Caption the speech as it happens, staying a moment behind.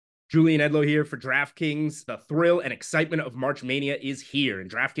Julian Edlow here for DraftKings. The thrill and excitement of March Mania is here,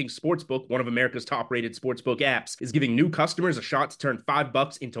 and DraftKings Sportsbook, one of America's top-rated sportsbook apps, is giving new customers a shot to turn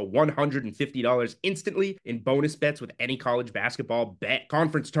 $5 into $150 instantly in bonus bets with any college basketball bet.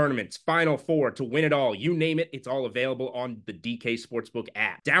 Conference tournaments, Final Four, to win it all, you name it, it's all available on the DK Sportsbook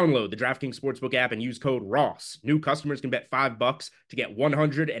app. Download the DraftKings Sportsbook app and use code ROSS. New customers can bet $5 to get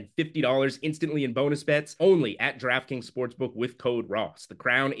 $150 instantly in bonus bets only at DraftKings Sportsbook with code ROSS. The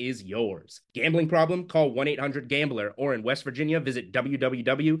crown is yours. Gambling problem? Call 1-800-GAMBLER, or in West Virginia, visit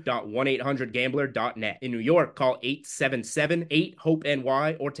www.1800gambler.net. In New York, call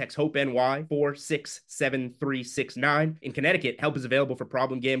 877-8-HOPE-NY or text HOPE-NY 467-369. In Connecticut, help is available for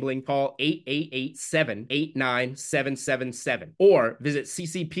problem gambling. Call 888-789-777 or visit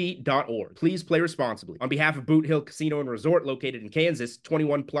ccp.org. Please play responsibly. On behalf of Boot Hill Casino and Resort located in Kansas,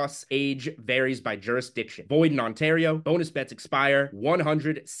 21 plus, age varies by jurisdiction. Void in Ontario. Bonus bets expire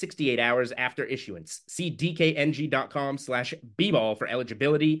 168 hours after issuance. See dkng.com/bball for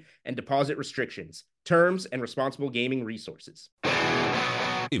eligibility and deposit restrictions, terms, and responsible gaming resources.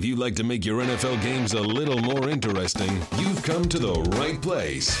 If you'd like to make your NFL games a little more interesting, you've come to the right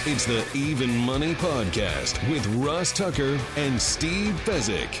place. It's the Even Money Podcast with Ross Tucker and Steve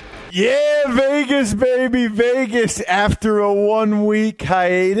Fezzik. Yeah, Vegas, baby, Vegas. After a 1-week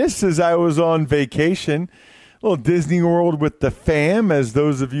hiatus, as I was on vacation, a little Disney World with the fam, as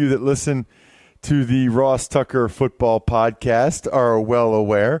those of you that listen to the Ross Tucker Football Podcast are well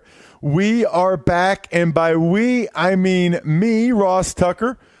aware. We are back, and by we, I mean me, Ross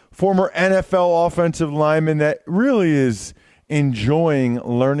Tucker, former NFL offensive lineman that really is enjoying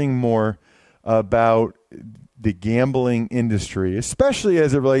learning more about the gambling industry, especially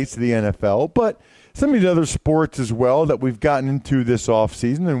as it relates to the NFL, but some of the other sports as well that we've gotten into this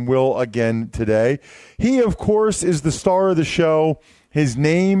offseason and will again today. He, of course, is the star of the show. His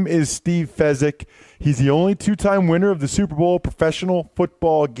name is Steve Fezzik. He's the only two-time winner of the Super Bowl professional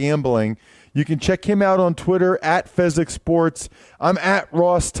football gambling. You can check him out on Twitter at Fezzik Sports. I'm at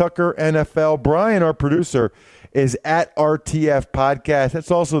Ross Tucker NFL. Brian, our producer, is at RTF Podcast.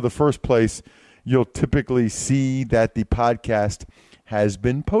 That's also the first place you'll typically see that the podcast has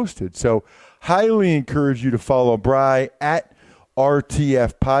been posted. So highly encourage you to follow Bri at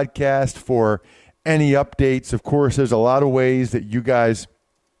RTF Podcast for any updates. Of course, there's a lot of ways that you guys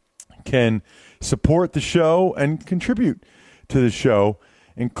can support the show and contribute to the show,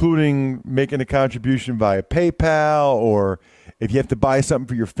 including making a contribution via PayPal, or if you have to buy something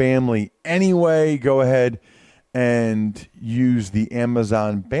for your family anyway, go ahead and use the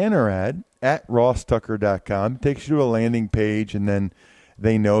Amazon banner ad at rosstucker.com. It takes you to a landing page, and then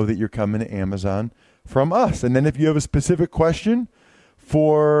they know that you're coming to Amazon from us. And then if you have a specific question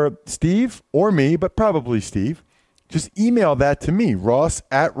for Steve or me, but probably Steve, just email that to me, Ross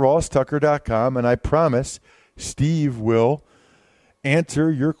at rosstucker.com, and I promise Steve will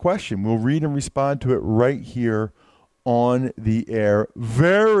answer your question. We'll read and respond to it right here on the air.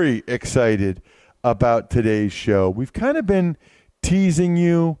 Very excited about today's show. We've kind of been teasing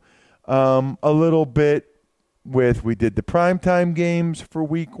you a little bit we did the primetime games for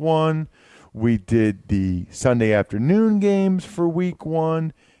week 1. We did the Sunday afternoon games for week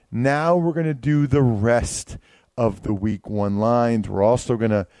 1. Now we're going to do the rest of the week 1 lines. We're also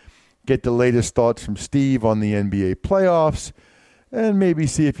going to get the latest thoughts from Steve on the NBA playoffs and maybe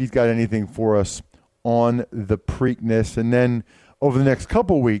see if he's got anything for us on the Preakness. And then over the next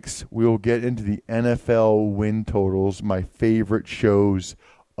couple weeks, we'll get into the NFL win totals, my favorite shows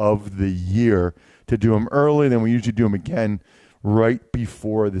of the year, to do them early. Then we usually do them again right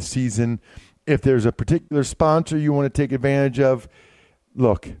before the season. If there's a particular sponsor you want to take advantage of,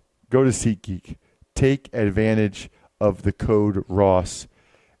 look, go to SeatGeek. Take advantage of the code ROSS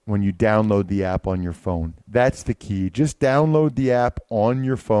when you download the app on your phone. That's the key. Just download the app on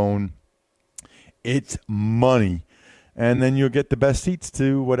your phone. It's money. And then you'll get the best seats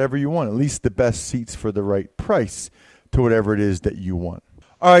to whatever you want, at least the best seats for the right price to whatever it is that you want.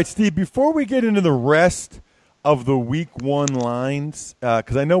 All right, Steve, before we get into the rest of the week 1 lines,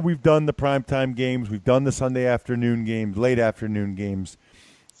 because I know we've done the primetime games, we've done the Sunday afternoon games, late afternoon games.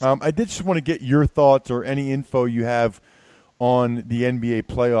 I did just want to get your thoughts or any info you have on the NBA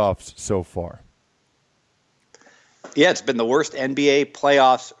playoffs so far. Yeah, it's been the worst NBA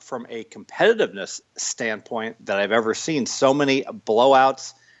playoffs from a competitiveness standpoint that I've ever seen. So many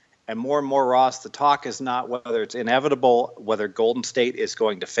blowouts. And more, Ross, the talk is not whether it's inevitable, whether Golden State is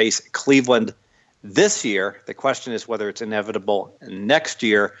going to face Cleveland this year. The question is whether it's inevitable next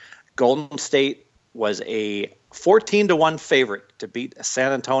year. Golden State was a 14-1 favorite to beat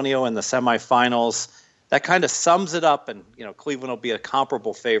San Antonio in the semifinals. that kind of sums it up. And, Cleveland will be a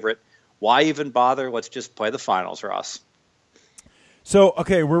comparable favorite. Why even bother? Let's just play the finals, Ross. So,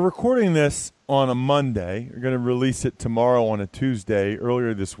 okay, we're recording this on a Monday. We're going to release it tomorrow on a Tuesday,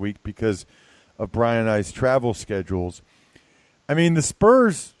 earlier this week, because of Brian and I's travel schedules. I mean, the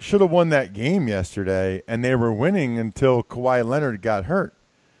Spurs should have won that game yesterday, and they were winning until Kawhi Leonard got hurt.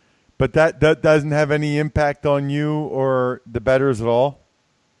 But that doesn't have any impact on you or the bettors at all?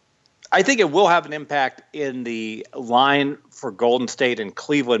 I think it will have an impact in the line for Golden State and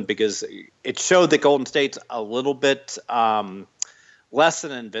Cleveland, because it showed that Golden State's a little bit less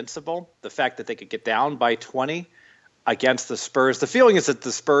than invincible. The fact that they could get down by 20 against the Spurs. The feeling is that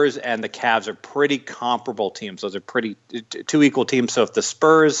the Spurs and the Cavs are pretty comparable teams. Those are two equal teams. So if the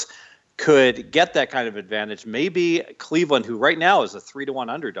Spurs could get that kind of advantage, maybe Cleveland, who right now is a 3-1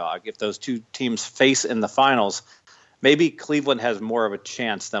 underdog, if those two teams face in the finals, maybe Cleveland has more of a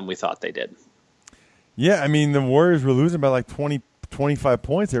chance than we thought they did. Yeah, I mean, the Warriors were losing by like 20, 25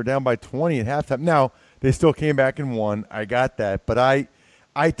 points. They were down by 20 at halftime. Now, they still came back and won. I got that. But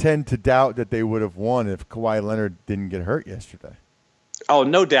I tend to doubt that they would have won if Kawhi Leonard didn't get hurt yesterday. Oh,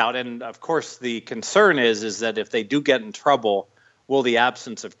 no doubt. And, of course, the concern is that if they do get in trouble, will the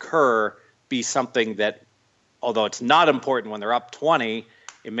absence of Kerr be something that, although it's not important when they're up 20,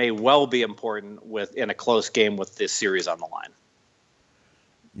 it may well be important in a close game with this series on the line.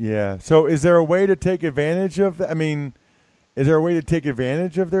 Yeah. So is there a way to take advantage of that? I mean, is there a way to take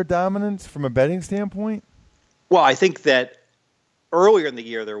advantage of their dominance from a betting standpoint? Well, I think that earlier in the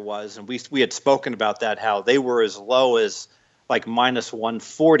year there was, and we had spoken about that, how they were as low as like minus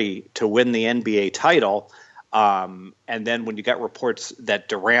 140 to win the NBA title. And then when you got reports that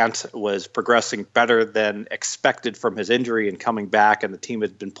Durant was progressing better than expected from his injury and coming back, and the team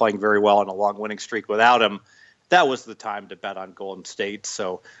had been playing very well on a long winning streak without him, that was the time to bet on Golden State.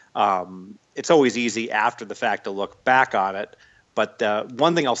 So it's always easy after the fact to look back on it. But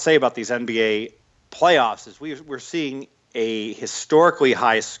one thing I'll say about these NBA playoffs is we're seeing a historically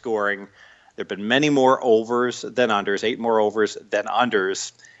high scoring. There have been many more overs than unders, 8 more overs than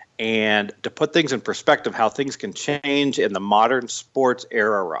unders. And to put things in perspective, how things can change in the modern sports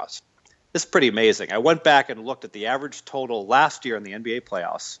era, Ross, this is pretty amazing. I went back and looked at the average total last year in the NBA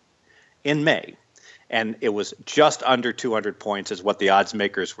playoffs in May, and it was just under 200 points is what the odds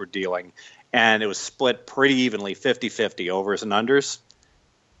makers were dealing. And it was split pretty evenly, 50-50, overs and unders.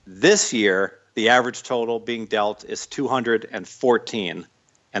 This year, the average total being dealt is 214,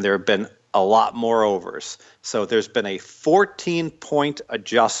 and there have been a lot more overs. So there's been a 14-point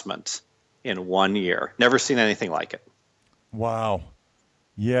adjustment in 1 year. Never seen anything like it. Wow.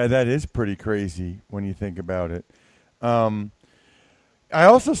 Yeah, that is pretty crazy when you think about it. I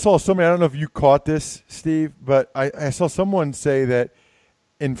also saw somebody, I don't know if you caught this, Steve, but I saw someone say that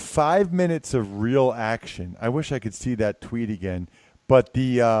in 5 minutes of real action, I wish I could see that tweet again, but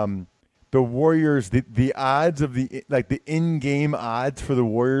the Warriors, the odds of the in-game odds for the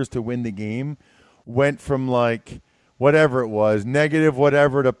Warriors to win the game went from like whatever it was, negative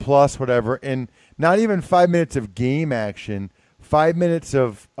whatever to plus whatever, and not even 5 minutes of game action, 5 minutes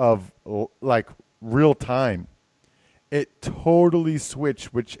of like real time. It totally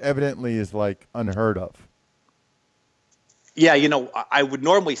switched, which evidently is like unheard of. Yeah, I would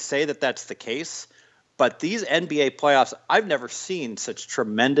normally say that that's the case. But these NBA playoffs, I've never seen such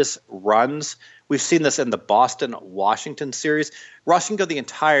tremendous runs. We've seen this in the Boston-Washington series. Russ can go the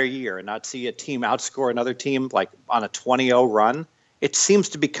entire year and not see a team outscore another team like on a 20-0 run. It seems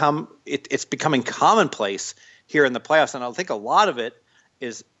to it's becoming commonplace here in the playoffs. And I think a lot of it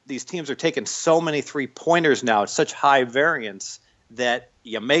is these teams are taking so many three-pointers now at such high variance that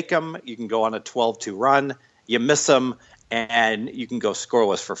you make them, you can go on a 12-2 run, you miss them, and you can go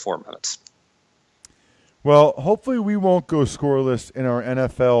scoreless for 4 minutes. Well, hopefully we won't go scoreless in our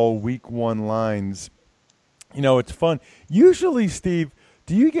NFL Week 1 lines. It's fun. Usually, Steve,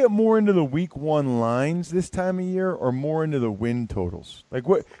 do you get more into the Week 1 lines this time of year or more into the win totals? Like,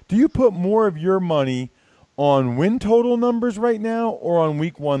 what do you put more of your money on win total numbers right now or on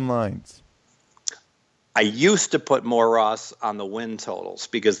Week 1 lines? I used to put more, Ross, on the win totals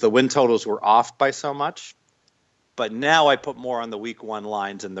because the win totals were off by so much. But now I put more on the Week 1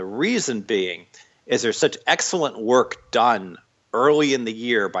 lines, and the reason being is there's such excellent work done early in the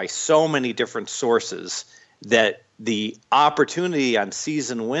year by so many different sources that the opportunity on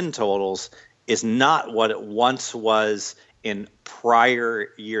season win totals is not what it once was in prior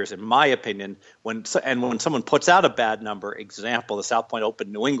years, in my opinion. When someone puts out a bad number, example, the South Point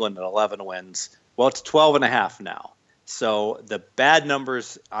Open New England at 11 wins, well, it's 12.5 now. So the bad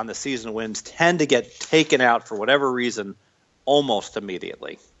numbers on the season wins tend to get taken out for whatever reason almost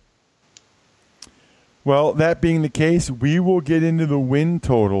immediately. Well, that being the case, we will get into the win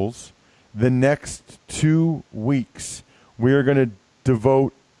totals the next 2 weeks. We are going to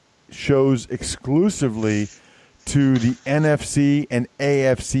devote shows exclusively to the NFC and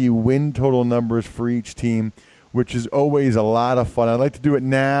AFC win total numbers for each team, which is always a lot of fun. I'd like to do it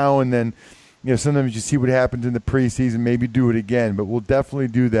now, and then sometimes you see what happens in the preseason, maybe do it again, but we'll definitely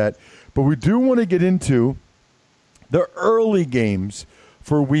do that. But we do want to get into the early games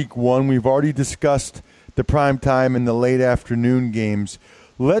for week 1. We've already discussed the primetime and the late afternoon games.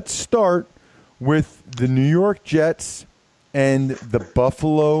 Let's start with the New York Jets and the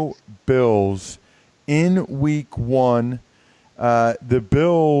Buffalo Bills in week 1. The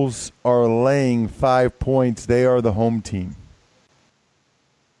Bills are laying 5 points. They are the home team.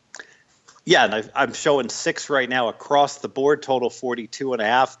 Yeah, and I'm showing 6 right now across the board, total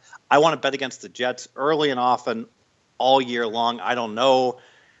 42.5. I want to bet against the Jets early and often all year long. I don't know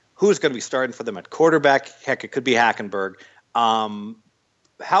who's going to be starting for them at quarterback. Heck, it could be Hackenberg.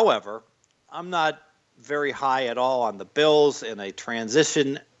 However, I'm not very high at all on the Bills in a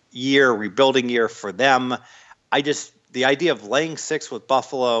transition year, rebuilding year for them. The idea of laying 6 with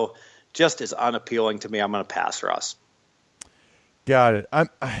Buffalo just is unappealing to me. I'm going to pass, Ross. Got it.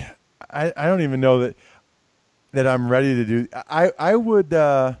 I don't even know that I'm ready to do. I would.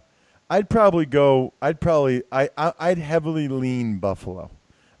 I'd heavily lean Buffalo.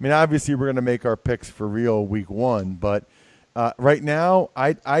 I mean, obviously we're going to make our picks for real week 1, but right now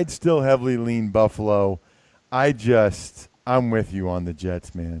I'd still heavily lean Buffalo. I'm with you on the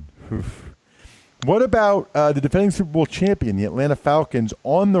Jets, man. Oof. What about the defending Super Bowl champion, the Atlanta Falcons,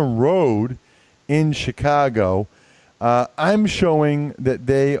 on the road in Chicago? I'm showing that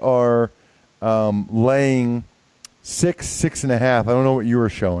they are laying 6.5. I don't know what you were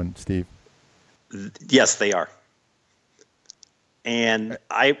showing, Steve. Yes, they are. And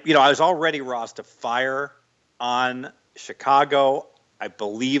I was all ready, Ross, to fire on Chicago. I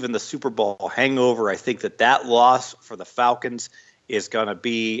believe in the Super Bowl hangover. I think that loss for the Falcons is going to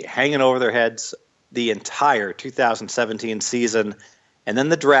be hanging over their heads the entire 2017 season. And then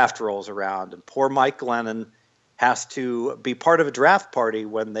the draft rolls around, and poor Mike Glennon has to be part of a draft party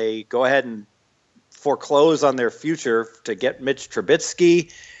when they go ahead and foreclose on their future to get Mitch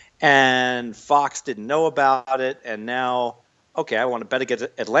Trubisky, and Fox didn't know about it. And now, okay, I want to bet against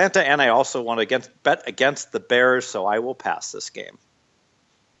Atlanta, and I also want to bet against the Bears, so I will pass this game.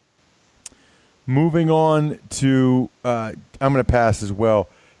 Moving on to, I'm going to pass as well.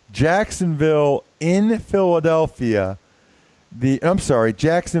 Jacksonville in Philadelphia.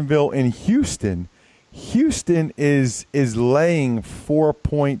 Jacksonville in Houston. Houston is laying 4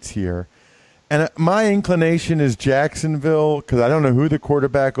 points here. And my inclination is Jacksonville because I don't know who the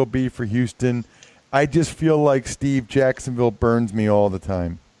quarterback will be for Houston. I just feel like Jacksonville burns me all the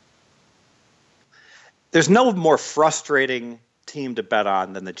time. There's no more frustrating team to bet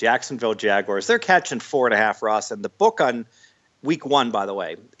on than the Jacksonville Jaguars. They're catching 4.5, Ross. And the book on week 1, by the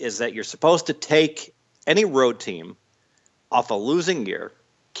way, is that you're supposed to take any road team off a losing year,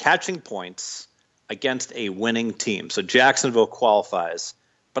 catching points against a winning team. So Jacksonville qualifies.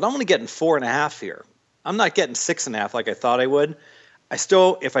 But I'm only getting 4.5 here. I'm not getting 6.5 like I thought I would.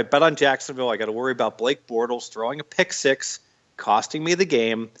 If I bet on Jacksonville, I got to worry about Blake Bortles throwing a pick 6, costing me the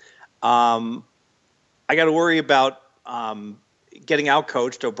game. I got to worry about getting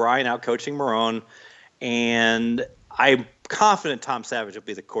outcoached, O'Brien outcoaching Marone. And I'm confident Tom Savage will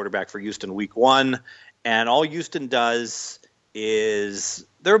be the quarterback for Houston week 1. And all Houston does is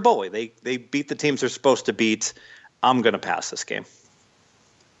they're a bully. They beat the teams they're supposed to beat. I'm going to pass this game.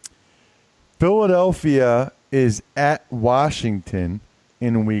 Philadelphia is at Washington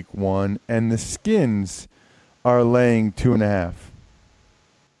in week 1, and the Skins are laying 2.5.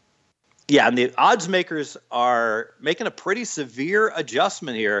 Yeah, and the odds makers are making a pretty severe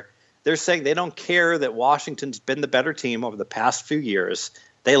adjustment here. They're saying they don't care that Washington's been the better team over the past few years.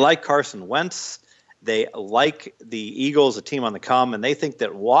 They like Carson Wentz. They like the Eagles, a team on the come, and they think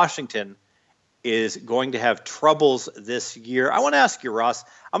that Washington is going to have troubles this year. I want to ask you, Ross,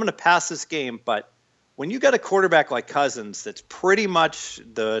 I'm going to pass this game, but when you got a quarterback like Cousins, that's pretty much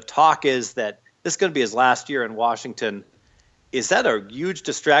the talk is that this is going to be his last year in Washington. Is that a huge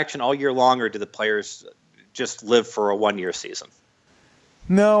distraction all year long, or do the players just live for a one-year season?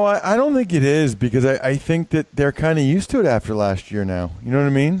 No, I don't think it is, because I think that they're kind of used to it after last year now. You know what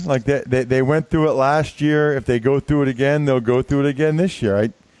I mean? Like they went through it last year. If they go through it again, they'll go through it again this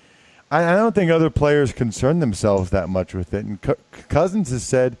year. I don't think other players concern themselves that much with it. And Cousins has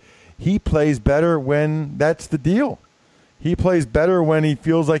said he plays better when that's the deal. He plays better when he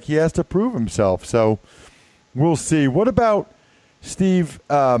feels like he has to prove himself. So we'll see. What about, Steve,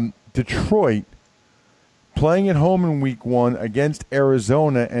 Detroit playing at home in week 1 against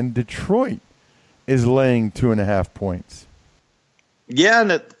Arizona, and Detroit is laying 2.5 points. Yeah,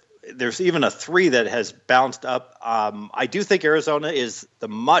 and there's even a 3 that has bounced up. I do think Arizona is the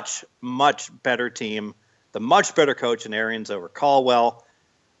much, much better team, the much better coach in Arians over Caldwell.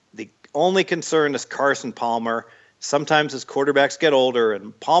 The only concern is Carson Palmer. Sometimes as quarterbacks get older,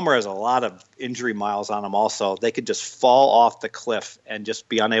 and Palmer has a lot of injury miles on him also, they could just fall off the cliff and just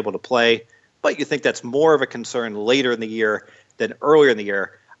be unable to play. But you think that's more of a concern later in the year than earlier in the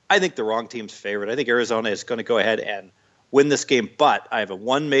year. I think the wrong team's favorite. I think Arizona is going to go ahead and win this game. But I have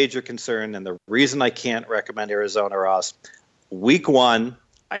one major concern, and the reason I can't recommend Arizona, Ross, week 1,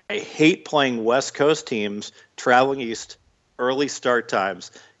 I hate playing West Coast teams traveling east early start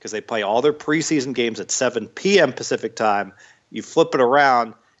times because they play all their preseason games at 7 p.m. Pacific time. You flip it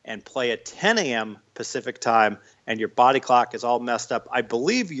around and play at 10 a.m. Pacific time, and your body clock is all messed up. I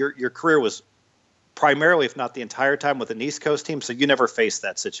believe your career was primarily, if not the entire time, with an East Coast team, so you never faced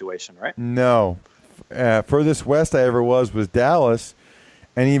that situation, right? No. Furthest west I ever was Dallas,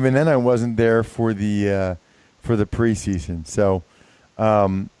 and even then I wasn't there for the preseason. So,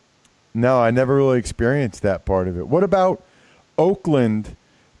 no, I never really experienced that part of it. What about Oakland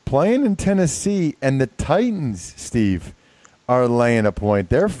playing in Tennessee, and the Titans, Steve, are laying a point?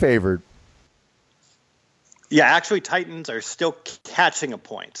 They're favored. Yeah, actually, Titans are still catching a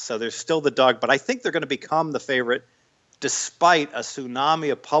point, so they're still the dog, but I think they're going to become the favorite despite a tsunami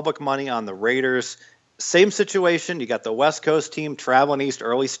of public money on the Raiders. Same situation. You got the West Coast team traveling east,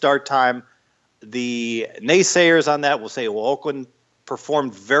 early start time. The naysayers on that will say, well, Oakland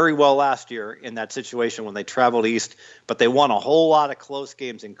performed very well last year in that situation when they traveled east, but they won a whole lot of close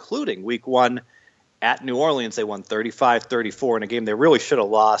games, including week 1 at New Orleans. They won 35-34 in a game they really should have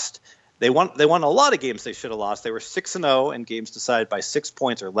lost. They won a lot of games they should have lost. They were 6-0 in games decided by 6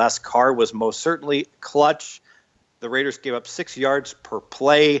 points or less. Carr was most certainly clutch. The Raiders gave up 6 yards per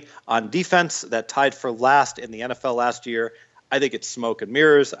play on defense. That tied for last in the NFL last year. I think it's smoke and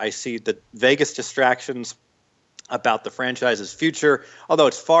mirrors. I see the Vegas distractions about the franchise's future. Although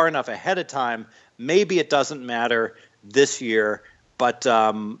it's far enough ahead of time, maybe it doesn't matter this year. But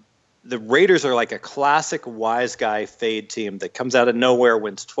the Raiders are like a classic wise guy fade team that comes out of nowhere,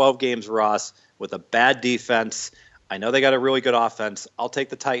 wins 12 games, Ross, with a bad defense. I know they got a really good offense. I'll take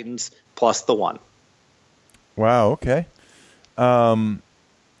the Titans plus the 1. Wow, okay. The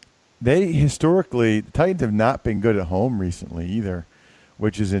Titans have not been good at home recently either,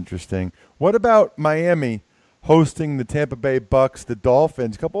 which is interesting. What about Miami hosting the Tampa Bay Bucks, the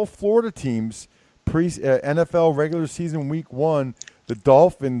Dolphins, a couple of Florida teams, NFL regular season week 1, the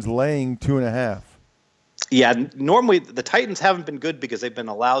Dolphins laying 2.5. Yeah, normally the Titans haven't been good because they've been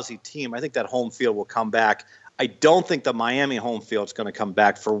a lousy team. I think that home field will come back. I don't think the Miami home field is going to come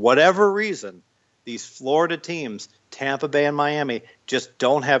back for whatever reason. These Florida teams, Tampa Bay and Miami, just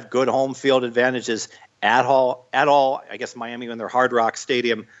don't have good home field advantages at all. I guess Miami in their Hard Rock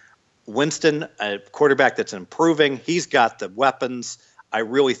Stadium. Winston, a quarterback that's improving, he's got the weapons. I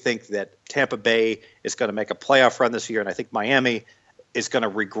really think that Tampa Bay is going to make a playoff run this year, and I think Miami is going to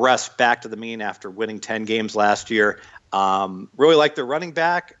regress back to the mean after winning 10 games last year. Really like their running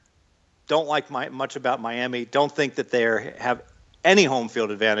back. Don't like much about Miami. Don't think that they have any home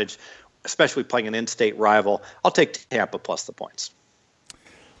field advantage, especially playing an in-state rival. I'll take Tampa plus the points.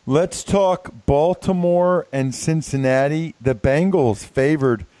 Let's talk Baltimore and Cincinnati. The Bengals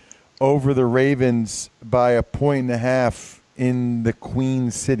favored over the Ravens by 1.5 in the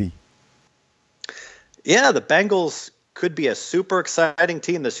Queen City. Yeah, the Bengals could be a super exciting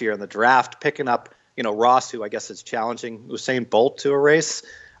team this year in the draft, picking up, Ross, who I guess is challenging Usain Bolt to a race.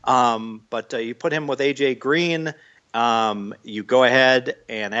 But you put him with A.J. Green. You go ahead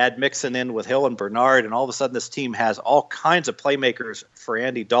and add Mixon in with Hill and Bernard, and all of a sudden this team has all kinds of playmakers for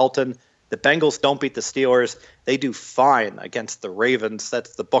Andy Dalton. The Bengals don't beat the Steelers. They do fine against the Ravens.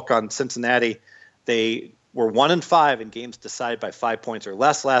 That's the book on Cincinnati. They were 1-5 in games decided by 5 points or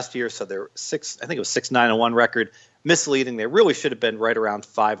less last year, so they're 6-9-1 record. Misleading. They really should have been right around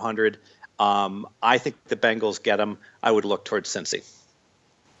 500. I think the Bengals get them. I would look towards Cincy.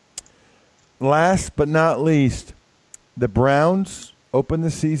 Last but not least, the Browns open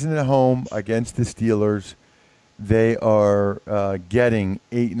the season at home against the Steelers. They are getting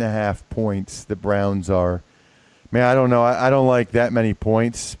 8.5 points. The Browns are. Man, I don't know. I don't like that many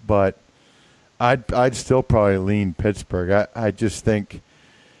points, but I'd still probably lean Pittsburgh. I just think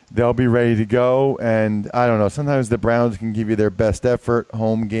they'll be ready to go, and I don't know. Sometimes the Browns can give you their best effort,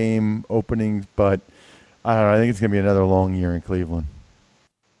 home game openings, but I don't know. I think it's going to be another long year in Cleveland.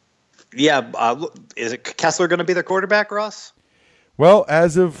 Yeah, is it Kessler going to be their quarterback, Ross? Well,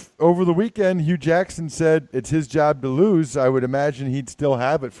 as of over the weekend, Hugh Jackson said it's his job to lose. I would imagine he'd still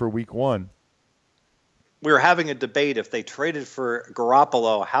have it for week 1. We were having a debate if they traded for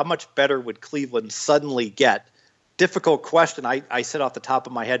Garoppolo, how much better would Cleveland suddenly get? Difficult question. I said off the top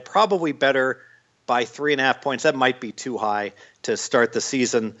of my head, probably better by 3.5 points. That might be too high to start the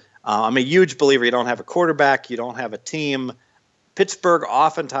season. I'm a huge believer you don't have a quarterback, you don't have a team. Pittsburgh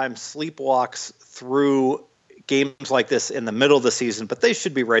oftentimes sleepwalks through games like this in the middle of the season, but they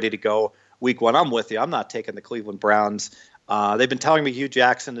should be ready to go week 1. I'm with you. I'm not taking the Cleveland Browns. They've been telling me Hugh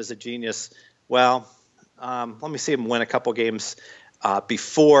Jackson is a genius. Well, let me see him win a couple games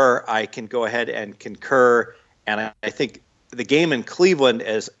before I can go ahead and concur. And I think the game in Cleveland,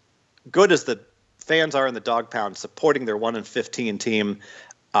 as good as the fans are in the dog pound supporting their 1-15 team,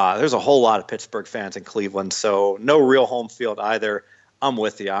 there's a whole lot of Pittsburgh fans in Cleveland, so no real home field either. I'm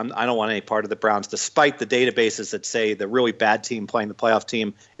with you. I don't want any part of the Browns, despite the databases that say the really bad team playing the playoff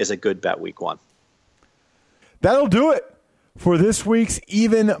team is a good bet week 1. That'll do it for this week's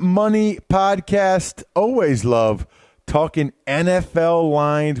Even Money podcast. Always love talking NFL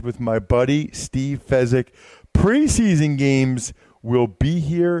lines with my buddy Steve Fezzik. Preseason games will be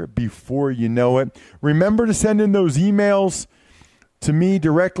here before you know it. Remember to send in those emails to me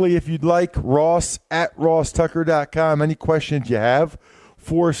directly if you'd like, ross@rosstucker.com. Any questions you have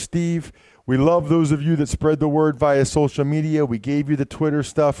for Steve. We love those of you that spread the word via social media. We gave you the Twitter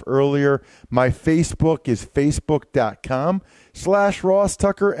stuff earlier. My Facebook is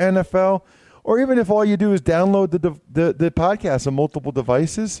facebook.com/RossTuckerNFL. Or even if all you do is download the podcast on multiple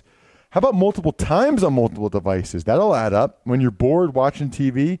devices, how about multiple times on multiple devices? That'll add up. When you're bored watching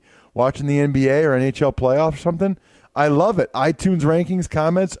TV, watching the NBA or NHL playoffs or something, I love it. iTunes rankings,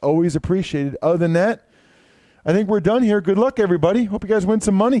 comments, always appreciated. Other than that, I think we're done here. Good luck, everybody. Hope you guys win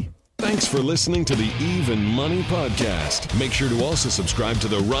some money. Thanks for listening to the Even Money Podcast. Make sure to also subscribe to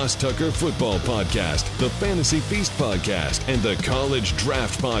the Ross Tucker Football Podcast, the Fantasy Feast Podcast, and the College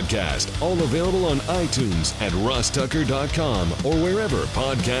Draft Podcast. All available on iTunes at rosstucker.com or wherever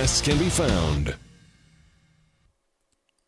podcasts can be found.